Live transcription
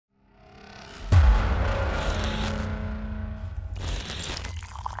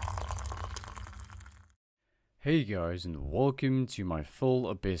Hey guys, and welcome to my full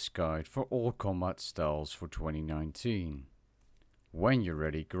Abyss guide for all combat styles for 2019. When you're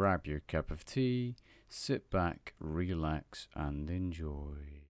ready, grab your cup of tea, sit back, relax and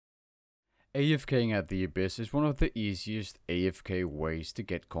enjoy. AFKing at the Abyss is one of the easiest AFK ways to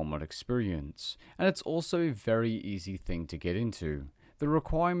get combat experience, and it's also a very easy thing to get into. The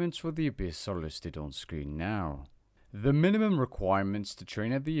requirements for the Abyss are listed on screen now. The minimum requirements to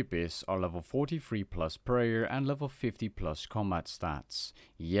train at the Abyss are level 43 plus prayer and level 50 plus combat stats.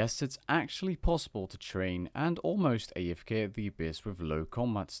 Yes, it's actually possible to train and almost AFK at the Abyss with low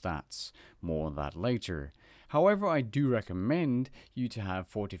combat stats. More on that later. However, I do recommend you to have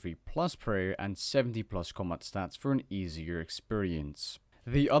 43 plus prayer and 70 plus combat stats for an easier experience.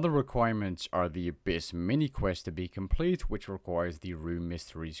 The other requirements are the Abyss mini quest to be complete, which requires the Rune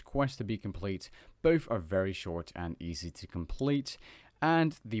Mysteries quest to be complete. Both are very short and easy to complete,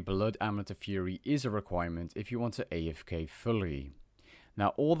 and the Blood Amulet of Fury is a requirement if you want to AFK fully. Now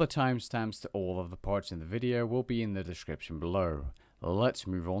all the timestamps to all of the parts in the video will be in the description below. Let's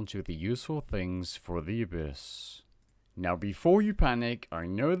move on to the useful things for the Abyss. Now before you panic, I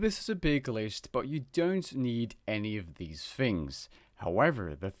know this is a big list, but you don't need any of these things.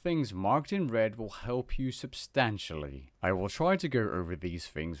 However, the things marked in red will help you substantially. I will try to go over these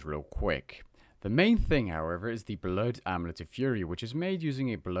things real quick. The main thing, however, is the Blood Amulet of Fury, which is made using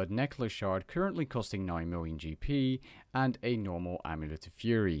a Blood Necklace shard currently costing 9 million GP and a normal Amulet of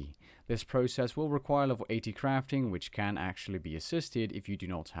Fury. This process will require level 80 crafting, which can actually be assisted if you do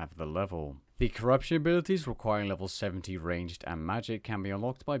not have the level. The corruption abilities requiring level 70 ranged and magic can be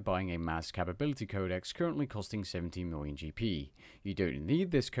unlocked by buying a mass capability codex currently costing 17 million GP. You don't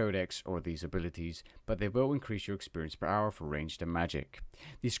need this codex or these abilities, but they will increase your experience per hour for ranged and magic.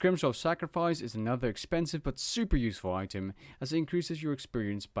 The Scrimshaw of Sacrifice is another expensive but super useful item, as it increases your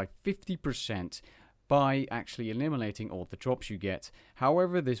experience by 50% by actually eliminating all the drops you get.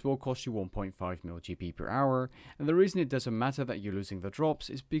 However, this will cost you 1.5 mil GP per hour, and the reason it doesn't matter that you're losing the drops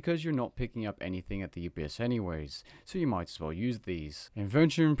is because you're not picking up anything at the Abyss anyways, so you might as well use these.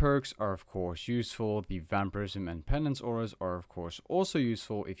 Invention perks are of course useful. The Vampirism and Penance auras are of course also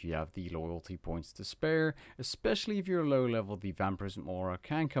useful if you have the loyalty points to spare, especially if you're low level. The Vampirism aura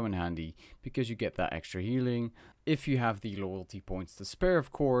can come in handy because you get that extra healing. If you have the loyalty points to spare,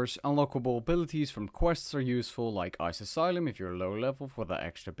 of course, unlockable abilities from quests are useful, like Ice Asylum if you're low level for that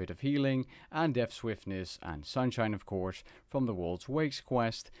extra bit of healing, and Death Swiftness and Sunshine, of course, from the World's Wakes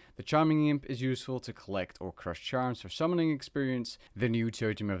quest. The Charming Imp is useful to collect or crush charms for summoning experience. The new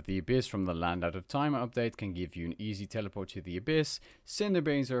Totem of the Abyss from the Land Out of Time update can give you an easy teleport to the Abyss.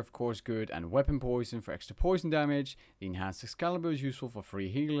 Cinderbanes are of course good, and Weapon Poison for extra poison damage. The Enhanced Excalibur is useful for free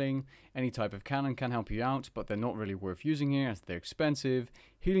healing. Any type of cannon can help you out, but they're not really worth using here as they're expensive.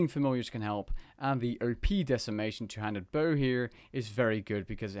 Healing Familiars can help, and the OP Decimation two-handed bow here is very good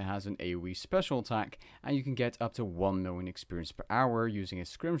because it has an AoE special attack, and you can get up to 1 million experience per hour using a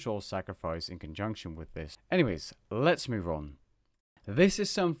Scrimshaw Sacrifice in conjunction with this. Anyways, let's move on. This is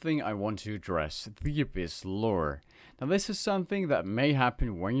something I want to address, the Abyss lore. Now this is something that may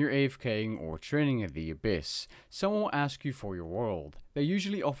happen when you're AFKing or training at the Abyss. Someone will ask you for your world. They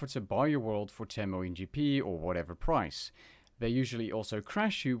usually offer to buy your world for 10 million GP or whatever price. They usually also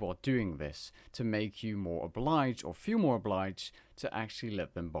crash you while doing this to make you more obliged or feel more obliged to actually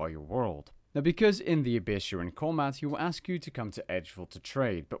let them buy your world. Now because in the Abyss you're in combat, he will ask you to come to Edgeville to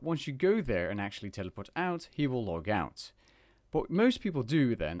trade, but once you go there and actually teleport out, he will log out. What most people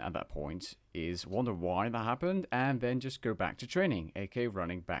do then at that point is wonder why that happened and then just go back to training, aka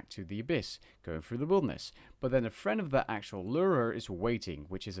running back to the Abyss, going through the wilderness. But then a friend of the actual lurer is waiting,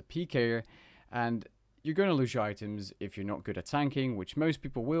 which is a PKer, and you're going to lose your items if you're not good at tanking, which most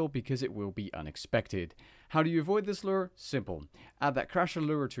people will because it will be unexpected. How do you avoid this lure? Simple. Add that crasher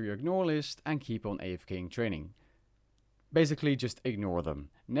lure to your ignore list and keep on AFKing training. Basically just ignore them.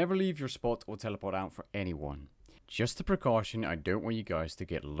 Never leave your spot or teleport out for anyone. Just a precaution, I don't want you guys to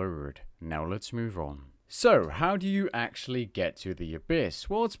get lured. Now let's move on. So, how do you actually get to the Abyss?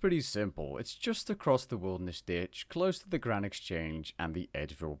 Well, it's pretty simple. It's just across the Wilderness Ditch, close to the Grand Exchange and the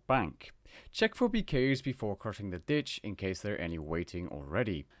Edgeville Bank. Check for PKs before crossing the ditch in case there are any waiting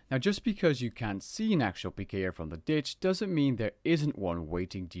already. Now just because you can't see an actual PKer from the ditch doesn't mean there isn't one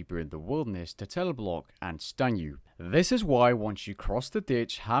waiting deeper in the wilderness to teleblock and stun you. This is why once you cross the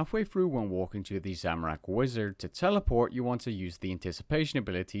ditch halfway through when walking to the Zamorak Wizard to teleport, you want to use the anticipation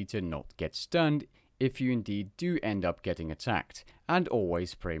ability to not get stunned if you indeed do end up getting attacked, and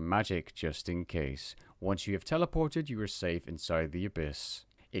always pray magic just in case. Once you have teleported, you are safe inside the Abyss.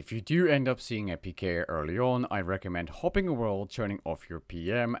 If you do end up seeing a PK early on, I recommend hopping a world, turning off your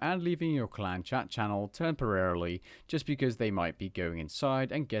PM and leaving your clan chat channel temporarily just because they might be going inside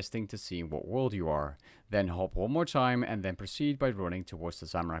and guessing to see what world you are. Then hop one more time and then proceed by running towards the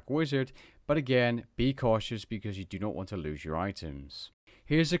Zamorak Wizard, but again, be cautious because you do not want to lose your items.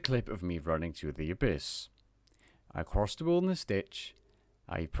 Here's a clip of me running to the Abyss. I cross the wilderness ditch,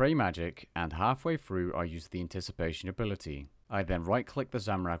 I pray magic, and halfway through I use the anticipation ability. I then right click the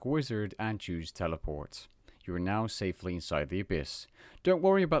Zamorak Wizard and choose teleport. You are now safely inside the Abyss. Don't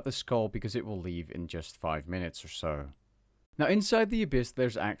worry about the skull because it will leave in just 5 minutes or so. Now inside the Abyss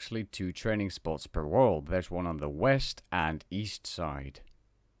there's actually 2 training spots per world. There's one on the west and east side.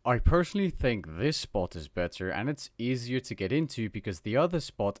 I personally think this spot is better and it's easier to get into because the other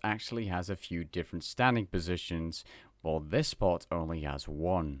spot actually has a few different standing positions, while this spot only has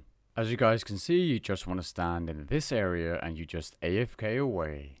one. As you guys can see, you just want to stand in this area and you just AFK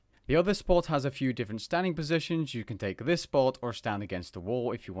away. The other spot has a few different standing positions. You can take this spot or stand against the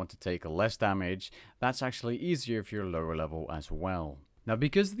wall if you want to take less damage. That's actually easier if you're lower level as well. Now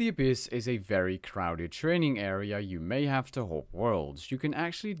because the Abyss is a very crowded training area, you may have to hop worlds. You can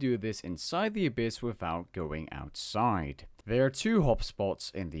actually do this inside the Abyss without going outside. There are 2 hop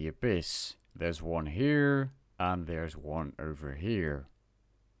spots in the Abyss. There's one here and there's one over here.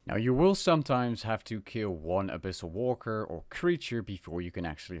 Now you will sometimes have to kill one abyssal walker or creature before you can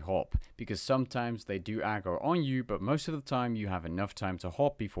actually hop, because sometimes they do aggro on you, but most of the time you have enough time to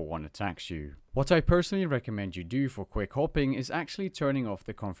hop before one attacks you. What I personally recommend you do for quick hopping is actually turning off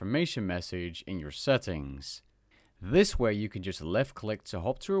the confirmation message in your settings. This way you can just left click to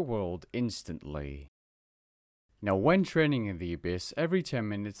hop to a world instantly. Now when training in the Abyss, every 10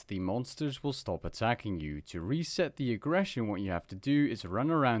 minutes the monsters will stop attacking you. To reset the aggression, what you have to do is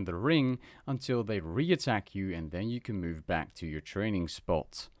run around the ring until they re-attack you, and then you can move back to your training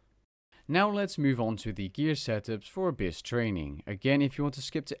spot. Now let's move on to the gear setups for Abyss training. Again, if you want to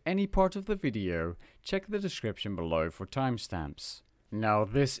skip to any part of the video, check the description below for timestamps. Now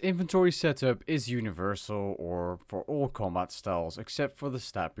this inventory setup is universal or for all combat styles except for the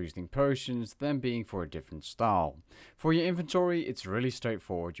stat boosting potions, them being for a different style. For your inventory it's really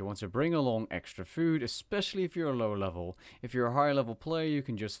straightforward. You want to bring along extra food, especially if you're a low level. If you're a higher level player you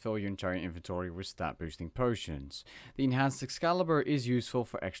can just fill your entire inventory with stat boosting potions. The enhanced Excalibur is useful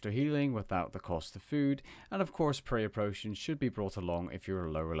for extra healing without the cost of food, and of course prayer potions should be brought along if you're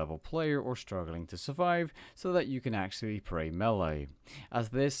a lower level player or struggling to survive, so that you can actually pray melee, as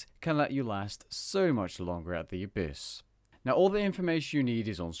this can let you last so much longer at the Abyss. Now all the information you need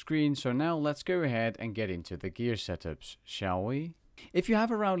is on screen, so now let's go ahead and get into the gear setups, shall we? If you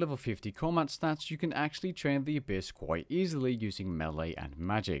have around level 50 combat stats, you can actually train the Abyss quite easily using melee and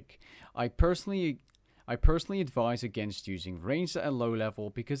magic. I personally advise against using ranged at a low level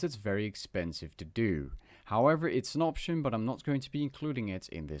because it's very expensive to do. However, it's an option, but I'm not going to be including it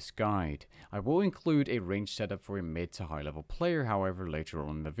in this guide. I will include a range setup for a mid to high level player, however, later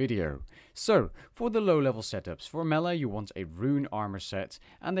on in the video. So, for the low level setups, for melee you want a rune armor set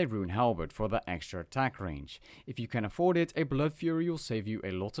and a rune halberd for the extra attack range. If you can afford it, a blood fury will save you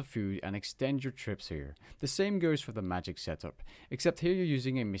a lot of food and extend your trips here. The same goes for the magic setup, except here you're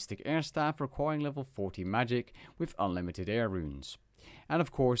using a mystic air staff requiring level 40 magic with unlimited air runes. And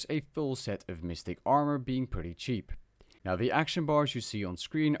of course a full set of mystic armor being pretty cheap. Now the action bars you see on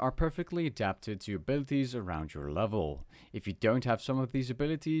screen are perfectly adapted to abilities around your level. If you don't have some of these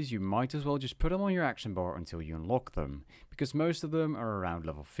abilities, you might as well just put them on your action bar until you unlock them, because most of them are around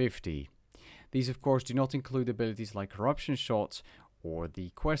level 50. These of course do not include abilities like corruption shots or the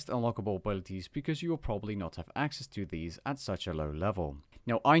quest unlockable abilities, because you will probably not have access to these at such a low level.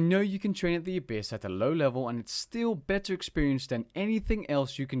 Now I know you can train at the Abyss at a low level and it's still better experience than anything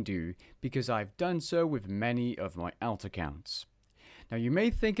else you can do, because I've done so with many of my alt accounts. Now you may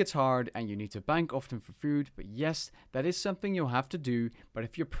think it's hard and you need to bank often for food, but yes, that is something you'll have to do, but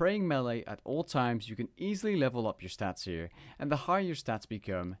if you're praying melee at all times you can easily level up your stats here, and the higher your stats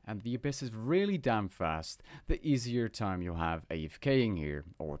become, and the Abyss is really damn fast, the easier time you'll have AFKing here,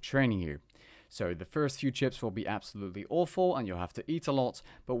 or training here. So the first few chips will be absolutely awful and you'll have to eat a lot,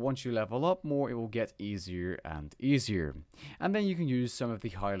 but once you level up more it will get easier and easier. And then you can use some of the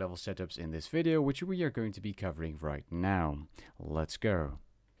high level setups in this video, which we are going to be covering right now. Let's go.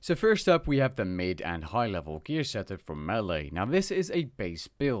 So first up we have the mid and high level gear setup for melee. Now this is a base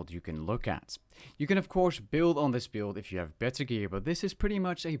build you can look at. You can of course build on this build if you have better gear, but this is pretty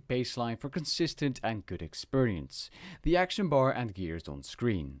much a baseline for consistent and good experience. The action bar and gear is on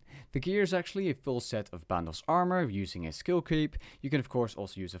screen. The gear is actually a full set of Bandos armor using a skill cape. You can of course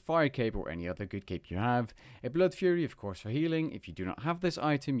also use a fire cape or any other good cape you have. A blood fury of course for healing. If you do not have this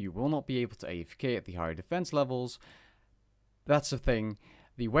item you will not be able to AFK at the higher defense levels. That's the thing.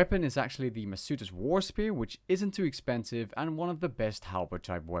 The weapon is actually the Masuda's War Spear, which isn't too expensive and one of the best halberd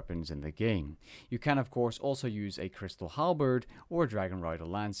type weapons in the game. You can of course also use a crystal halberd or a dragon rider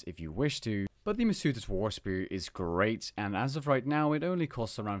lance if you wish to, but the Masuda's War Spear is great, and as of right now it only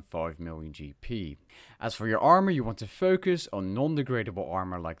costs around 5 million GP. As for your armor, you want to focus on non-degradable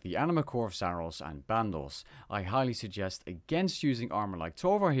armor like the Anima Core of Saros and Bandos. I highly suggest against using armor like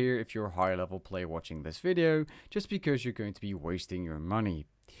Torvar here if you're a higher level player watching this video, just because you're going to be wasting your money.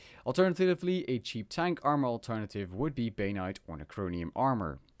 Alternatively, a cheap tank armor alternative would be Bainite or Necronium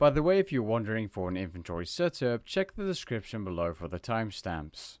armor. By the way, if you're wondering for an inventory setup, check the description below for the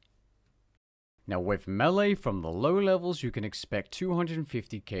timestamps. Now with melee, from the low levels you can expect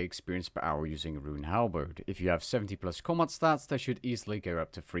 250k experience per hour using Rune Halberd. If you have 70 plus combat stats, that should easily go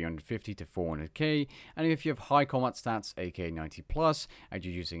up to 350 to 400k, and if you have high combat stats, aka 90 plus, and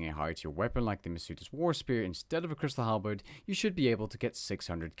you're using a higher tier weapon like the Masuda's War Spear instead of a Crystal Halberd, you should be able to get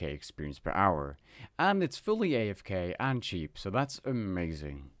 600k experience per hour. And it's fully AFK and cheap, so that's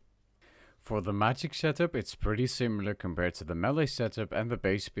amazing. For the magic setup, it's pretty similar compared to the melee setup, and the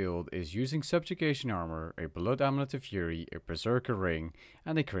base build is using subjugation armor, a blood amulet of fury, a berserker ring,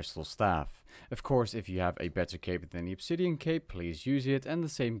 and a crystal staff. Of course, if you have a better cape than the obsidian cape, please use it, and the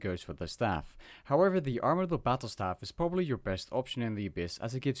same goes for the staff. However, the armored battle staff is probably your best option in the Abyss,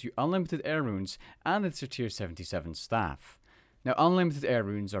 as it gives you unlimited air runes, and it's a tier 77 staff. Now unlimited air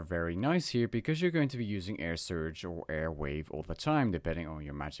runes are very nice here because you're going to be using air surge or air wave all the time depending on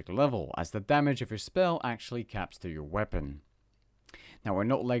your magic level, as the damage of your spell actually caps to your weapon. Now we're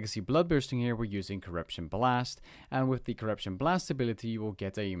not legacy bloodbursting here, we're using corruption blast, and with the corruption blast ability you will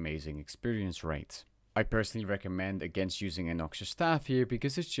get an amazing experience rate. I personally recommend against using a Noxious staff here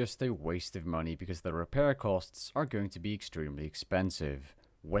because it's just a waste of money because the repair costs are going to be extremely expensive.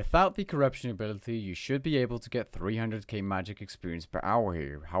 Without the corruption ability, you should be able to get 300k magic experience per hour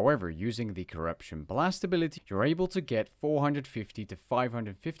here. However, using the corruption blast ability, you're able to get 450 to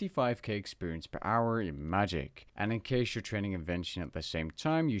 555k experience per hour in magic. And in case you're training invention at the same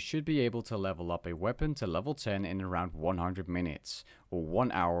time, you should be able to level up a weapon to level 10 in around 100 minutes, or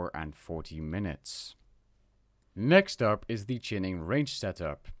 1 hour and 40 minutes. Next up is the chinning range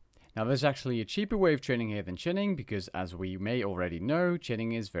setup. Now there's actually a cheaper way of training here than chinning because, as we may already know,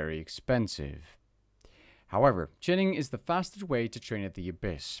 chinning is very expensive. However, chinning is the fastest way to train at the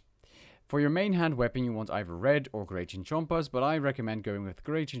Abyss. For your main hand weapon you want either red or grey chinchompas, but I recommend going with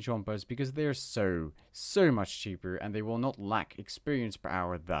grey chinchompas because they're so much cheaper and they will not lack experience per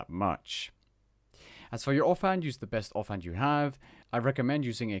hour that much. As for your offhand, use the best offhand you have. I recommend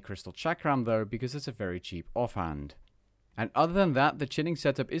using a crystal chakram though because it's a very cheap offhand. And other than that, the chinning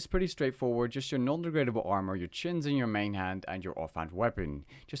setup is pretty straightforward, just your non-degradable armor, your chins in your main hand, and your offhand weapon.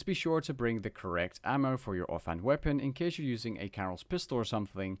 Just be sure to bring the correct ammo for your offhand weapon in case you're using a Carol's pistol or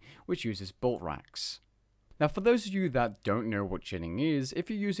something, which uses bolt racks. Now for those of you that don't know what chinning is, if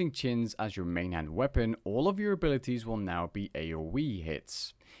you're using chins as your main hand weapon, all of your abilities will now be AoE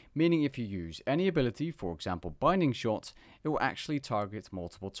hits. Meaning if you use any ability, for example Binding Shot, it will actually target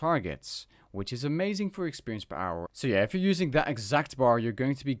multiple targets, which is amazing for experience per hour. So yeah, if you're using that exact bar, you're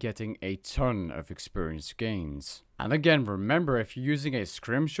going to be getting a ton of experience gains. And again, remember, if you're using a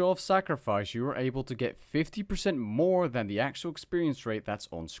Scrimshaw of Sacrifice, you are able to get 50% more than the actual experience rate that's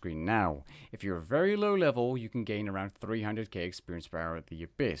on screen now. If you're very low level, you can gain around 300k experience per hour at the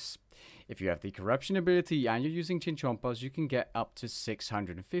Abyss. If you have the corruption ability and you're using chinchompas, you can get up to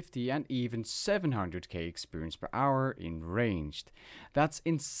 650 and even 700k experience per hour in ranged. That's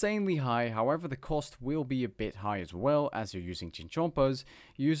insanely high, however the cost will be a bit high as well as you're using chinchompas.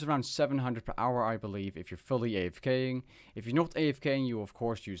 You use around 700 per hour I believe if you're fully AFKing. If you're not AFKing, you of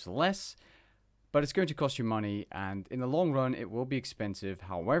course use less. But it's going to cost you money, and in the long run it will be expensive.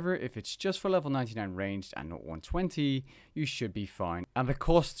 However, if it's just for level 99 ranged and not 120, you should be fine. And the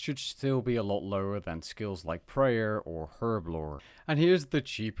cost should still be a lot lower than skills like Prayer or Herblore. And here's the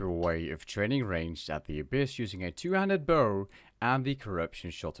cheaper way of training ranged at the Abyss using a two-handed bow and the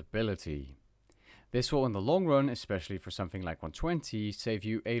corruption shot ability. This will in the long run, especially for something like 120, save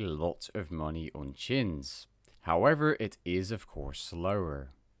you a lot of money on chins. However, it is of course slower.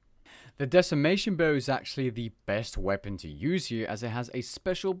 The Decimation Bow is actually the best weapon to use here, as it has a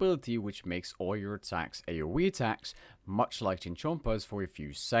special ability which makes all your attacks AoE attacks, much like Chinchompas, for a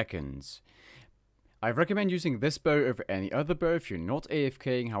few seconds. I recommend using this bow over any other bow if you're not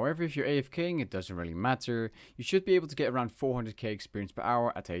AFKing. However, if you're AFKing, it doesn't really matter. You should be able to get around 400k experience per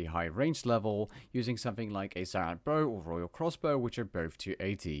hour at a high range level using something like a Silent Bow or Royal Crossbow, which are both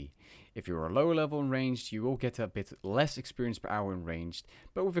 280. If you're a lower level in ranged, you will get a bit less experience per hour in ranged,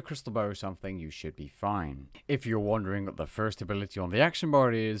 but with a Crystal Bow or something, you should be fine. If you're wondering what the first ability on the action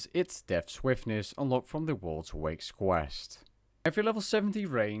bar is, it's Death Swiftness, unlocked from the World's Wakes quest. If you're level 70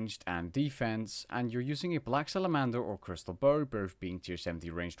 ranged and defense, and you're using a Black Salamander or Crystal Bow, both being tier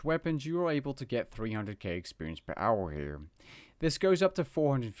 70 ranged weapons, you are able to get 300k experience per hour here. This goes up to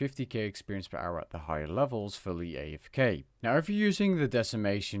 450k experience per hour at the higher levels, fully AFK. Now if you're using the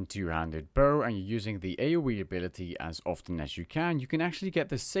Decimation two-handed bow and you're using the AoE ability as often as you can actually get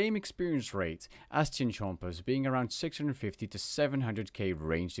the same experience rate as Chinchompas, being around 650 to 700k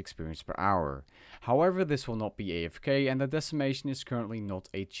ranged experience per hour. However, this will not be AFK, and the Decimation is currently not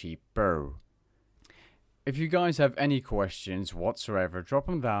a cheap bow. If you guys have any questions whatsoever, drop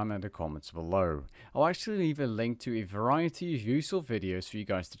them down in the comments below. I'll actually leave a link to a variety of useful videos for you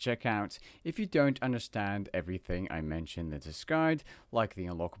guys to check out if you don't understand everything I mentioned in this guide, like the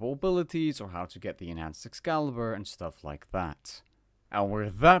unlockable abilities or how to get the enhanced Excalibur and stuff like that. And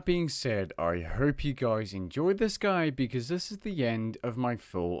with that being said, I hope you guys enjoyed this guide, because this is the end of my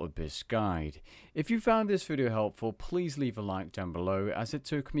full Abyss guide. If you found this video helpful, please leave a like down below, as it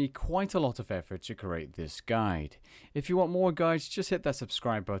took me quite a lot of effort to create this guide. If you want more guides, just hit that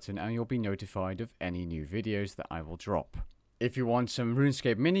subscribe button and you'll be notified of any new videos that I will drop. If you want some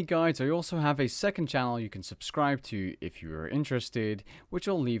RuneScape mini guides, I also have a second channel you can subscribe to if you are interested, which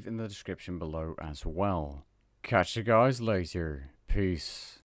I'll leave in the description below as well. Catch you guys later.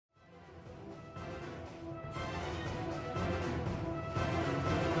 Peace.